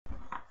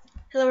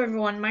Hello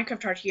everyone,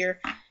 Minecraft Heart here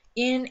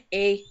in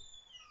a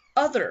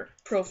other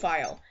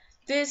profile.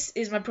 This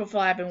is my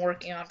profile I've been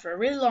working on for a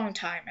really long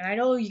time, and I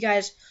know you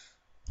guys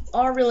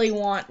all really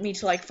want me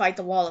to fight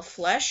the wall of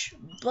flesh,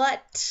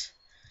 but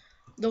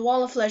the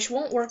wall of flesh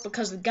won't work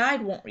because the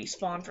guide won't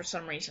respawn for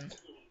some reason.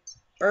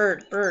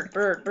 Bird.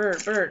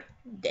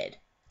 Dead.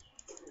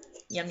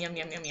 Yum yum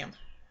yum yum yum.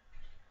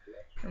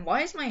 And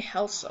why is my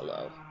health so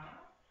low?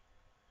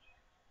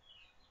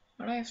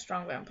 Why do I have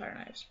strong vampire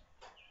knives?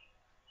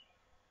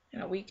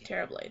 And a weak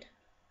Terra blade.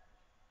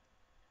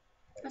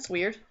 That's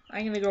weird.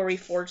 I'm gonna go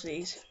reforge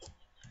these.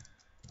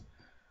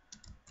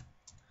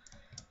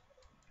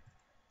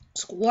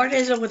 What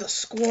is it with the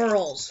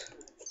squirrels?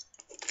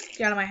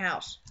 Get out of my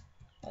house.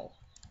 Oh,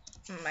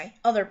 my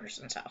other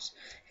person's house.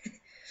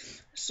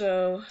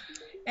 So,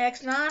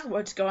 X9,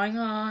 what's going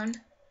on?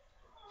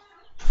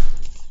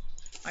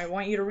 I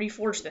want you to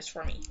reforge this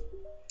for me.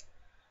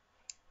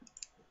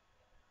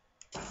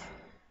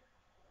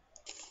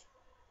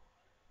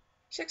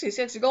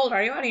 $66 gold,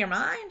 are you out of your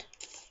mind?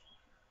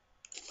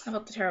 How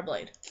about the Terra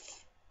blade?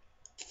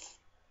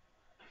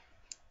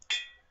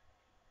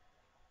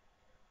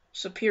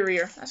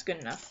 Superior, that's good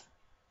enough.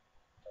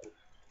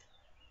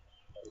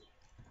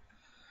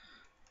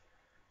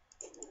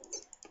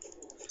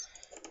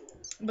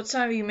 But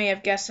some of you may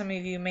have guessed, some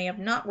of you may have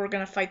not. We're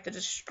gonna fight the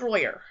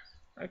destroyer.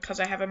 Because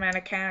I have a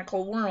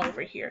mechanical worm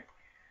over here.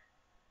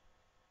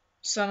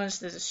 Summons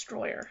the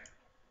destroyer.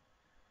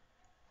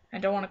 I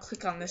don't want to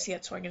click on this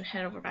yet, so I can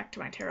head over back to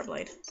my Terra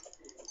blade.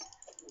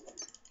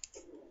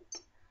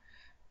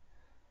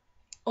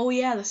 Oh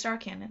yeah, the star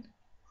cannon.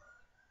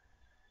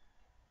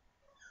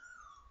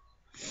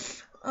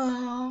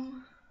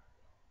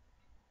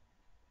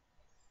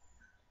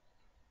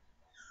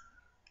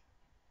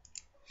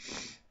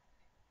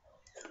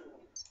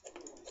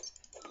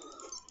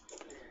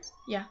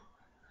 Yeah,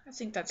 I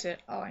think that's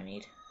it. All I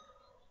need.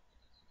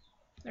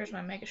 There's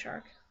my Mega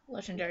Shark.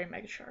 Legendary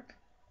Mega Shark.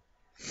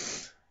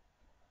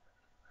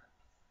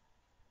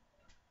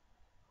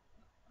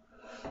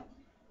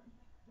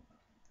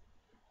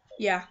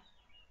 Yeah.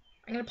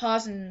 I'm gonna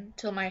pause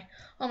until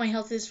all my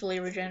health is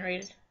fully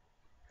regenerated.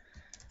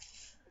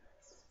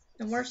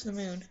 And where's the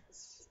moon?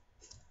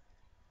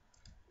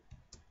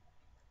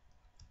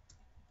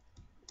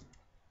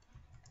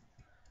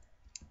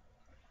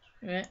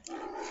 Right.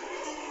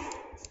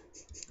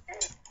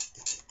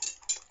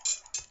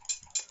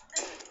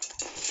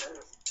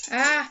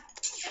 Ah!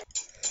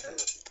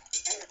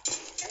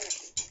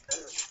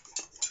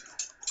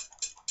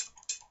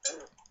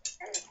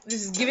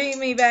 This is giving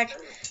me back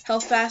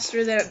health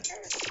faster than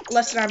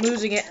less than I'm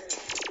losing it.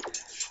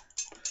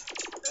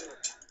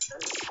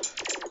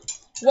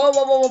 Whoa,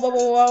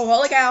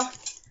 holy cow.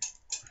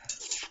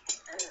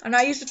 I'm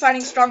not used to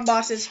fighting strong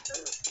bosses.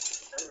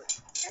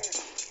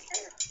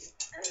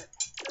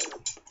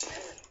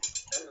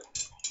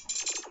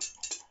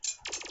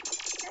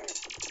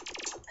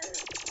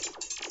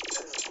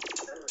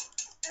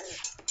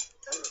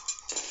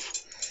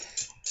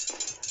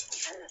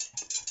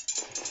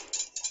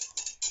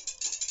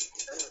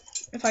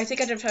 If I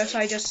take if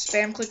I just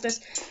spam click this,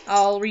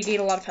 I'll regain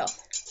a lot of health.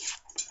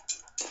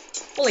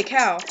 Holy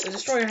cow, the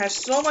destroyer has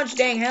so much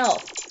dang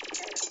health.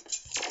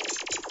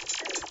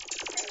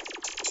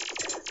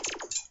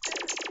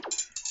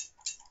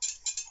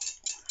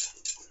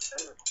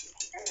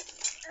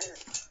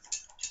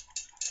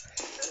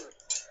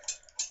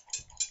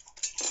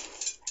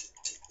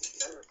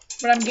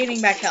 But I'm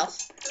gaining back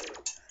health.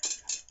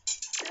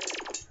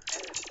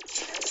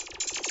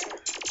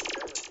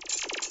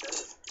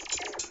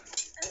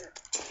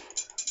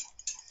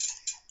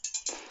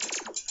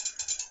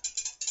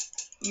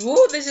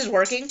 Woo, this is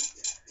working.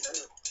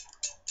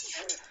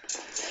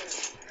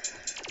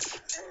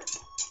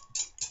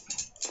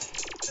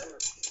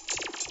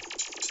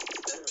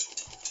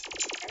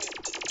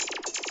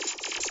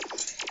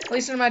 At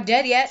least I'm not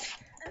dead yet.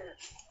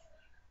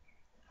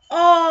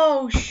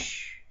 Oh,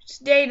 it's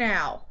day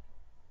now.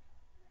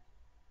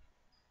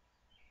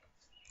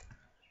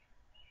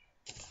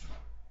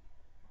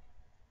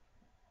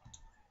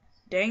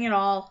 Dang it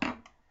all.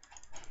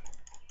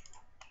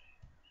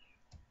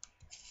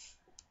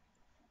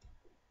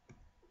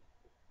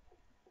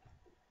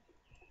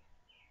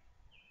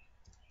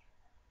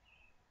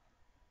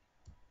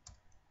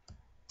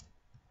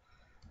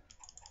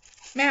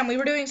 Man, we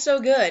were doing so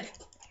good.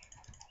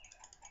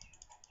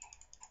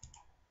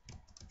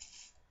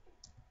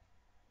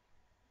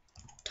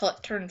 Till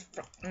it turned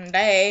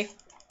day.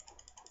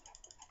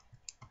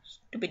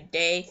 Stupid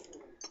day.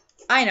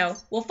 I know.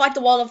 We'll fight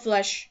the wall of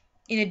flesh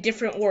in a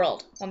different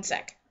world. One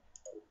sec.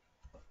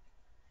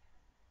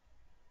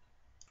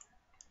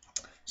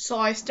 So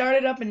I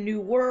started up a new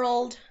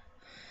world.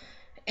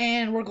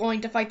 And we're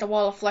going to fight the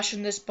wall of flesh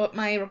in this, but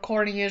my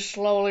recording is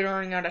slowly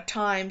running out of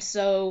time,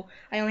 so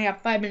I only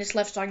have 5 minutes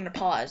left, so I'm going to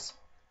pause.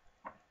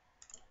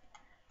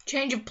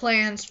 Change of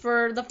plans.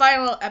 For the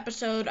final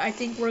episode, I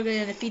think we're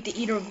going to defeat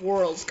the Eater of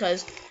Worlds,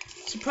 because,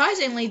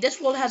 surprisingly, this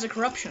world has a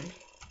corruption.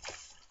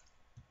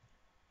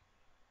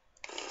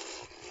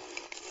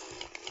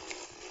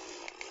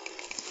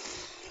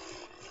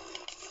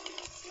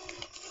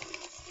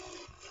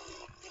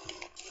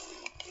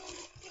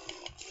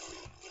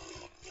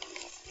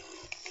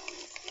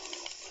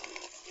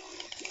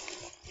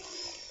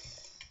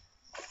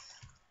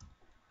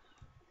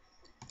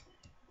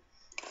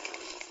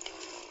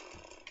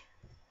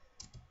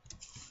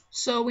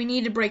 So we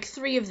need to break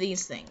 3 of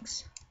these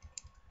things.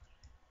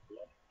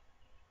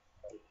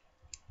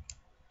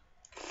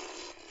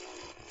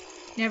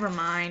 Never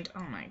mind. Oh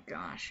my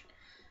gosh.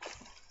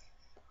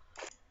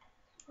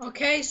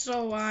 Okay,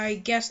 so I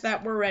guess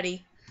that we're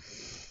ready.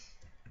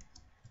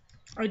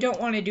 I don't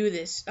want to do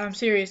this. I'm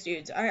serious,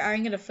 dudes.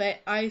 I'm gonna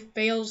I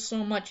fail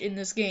so much in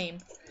this game.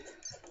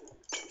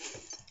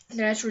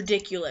 That's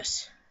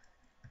ridiculous.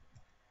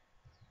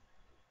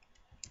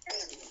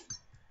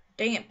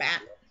 Dang it,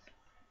 bat.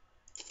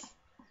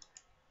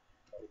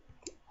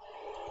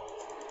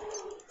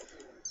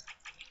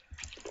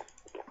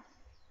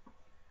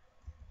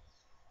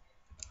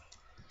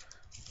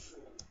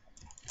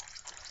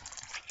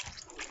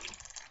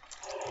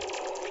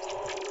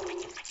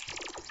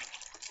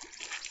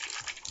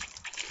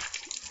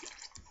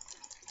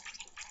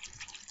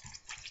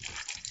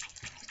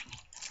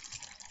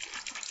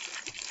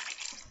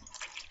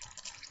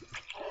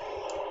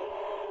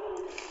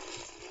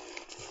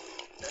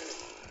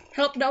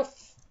 Help, no.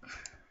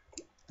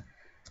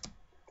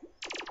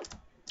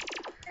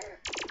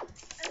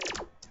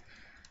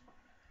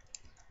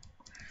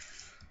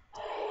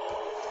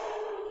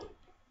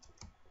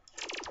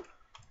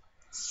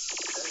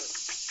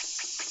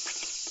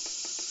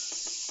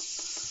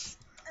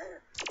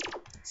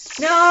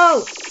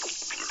 No!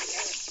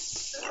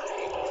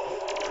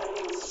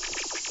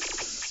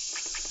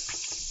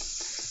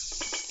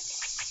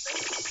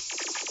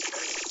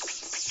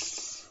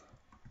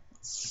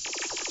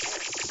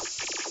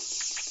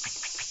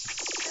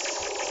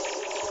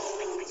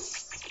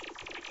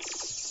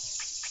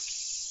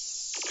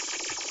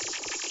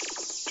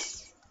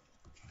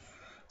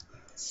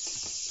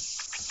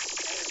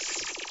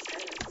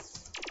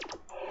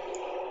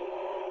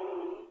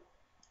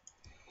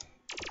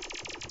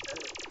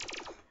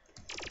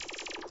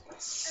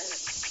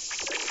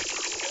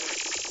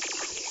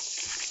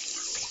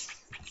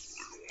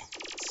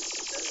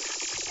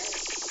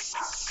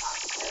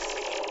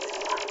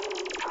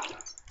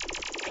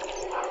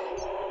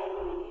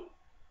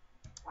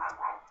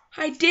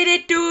 I did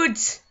it,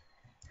 dudes!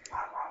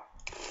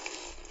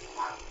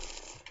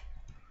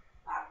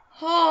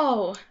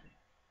 Oh.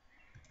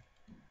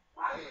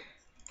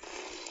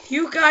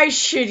 You guys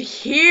should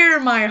hear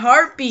my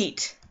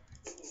heartbeat.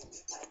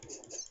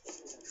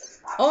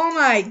 Oh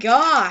my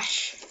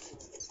gosh.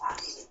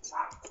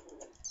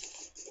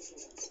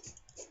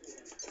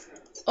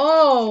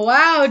 Oh,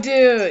 wow,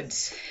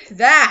 dudes.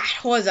 That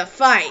was a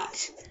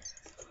fight.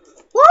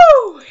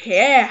 Woo!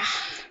 Yeah.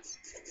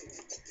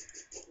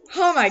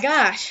 Oh my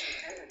gosh.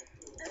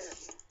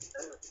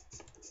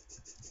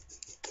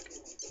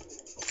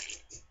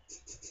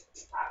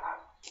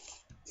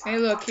 Hey,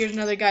 look, here's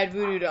another guide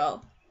voodoo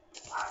doll.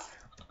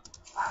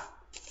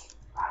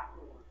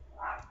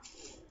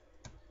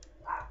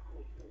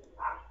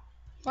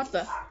 What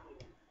the?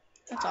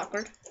 That's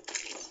awkward.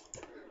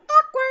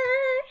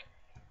 Awkward!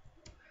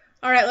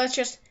 Alright, let's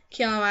just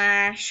kill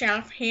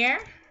myself here.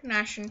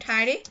 Nice and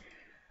tidy.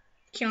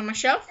 Kill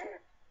myself.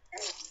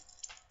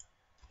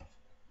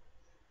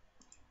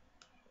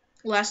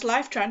 Last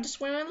life trying to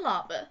swim in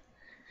lava.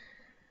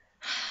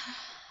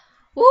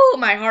 Woo,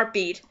 my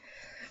heartbeat.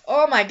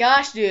 Oh my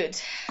gosh,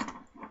 dudes.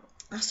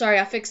 Sorry,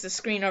 I fixed the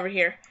screen over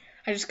here.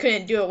 I just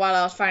couldn't do it while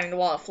I was fighting the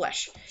wall of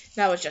flesh.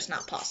 That was just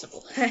not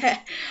possible.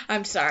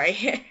 I'm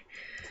sorry.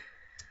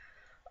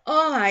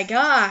 Oh my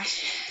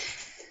gosh.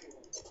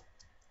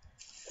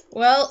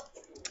 Well,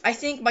 I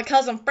think my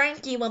cousin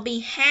Frankie will be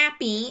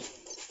happy.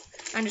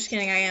 I'm just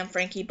kidding, I am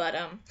Frankie, but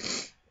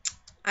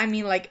I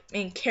mean like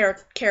in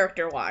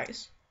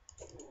character-wise.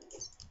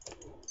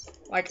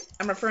 Like,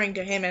 I'm referring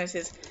to him as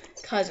his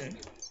cousin.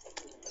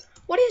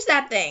 What is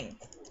that thing?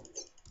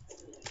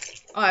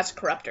 Oh, that's a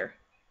corruptor.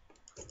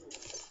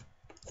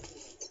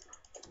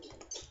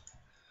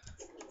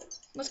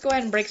 Let's go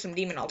ahead and break some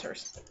demon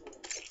altars.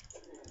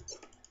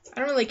 I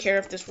don't really care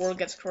if this world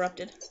gets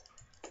corrupted.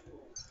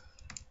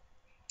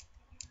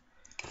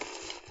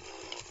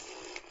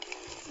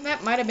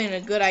 That might have been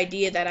a good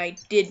idea that I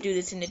did do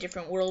this in a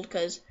different world,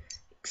 because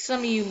some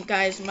of you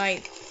guys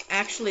might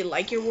actually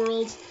like your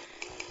worlds.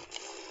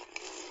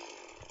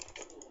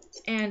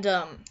 And,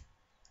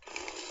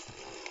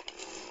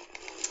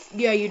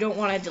 yeah, you don't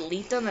want to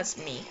delete them. That's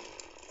me.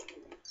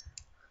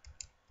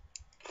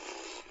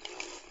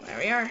 There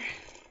we are.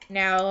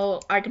 Now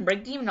I can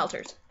break demon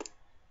altars.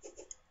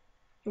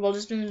 Your world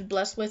has been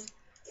blessed with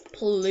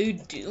Pluto.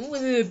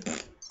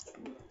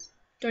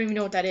 Don't even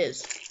know what that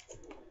is.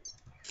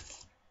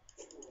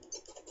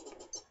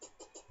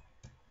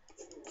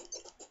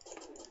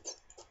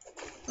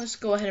 Let's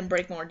go ahead and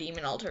break more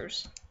demon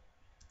altars.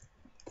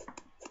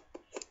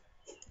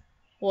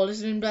 World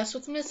has been blessed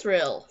with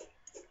mithril.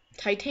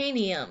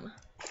 Titanium.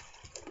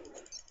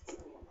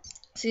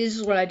 See, this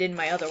is what I did in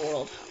my other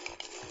world.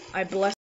 I blessed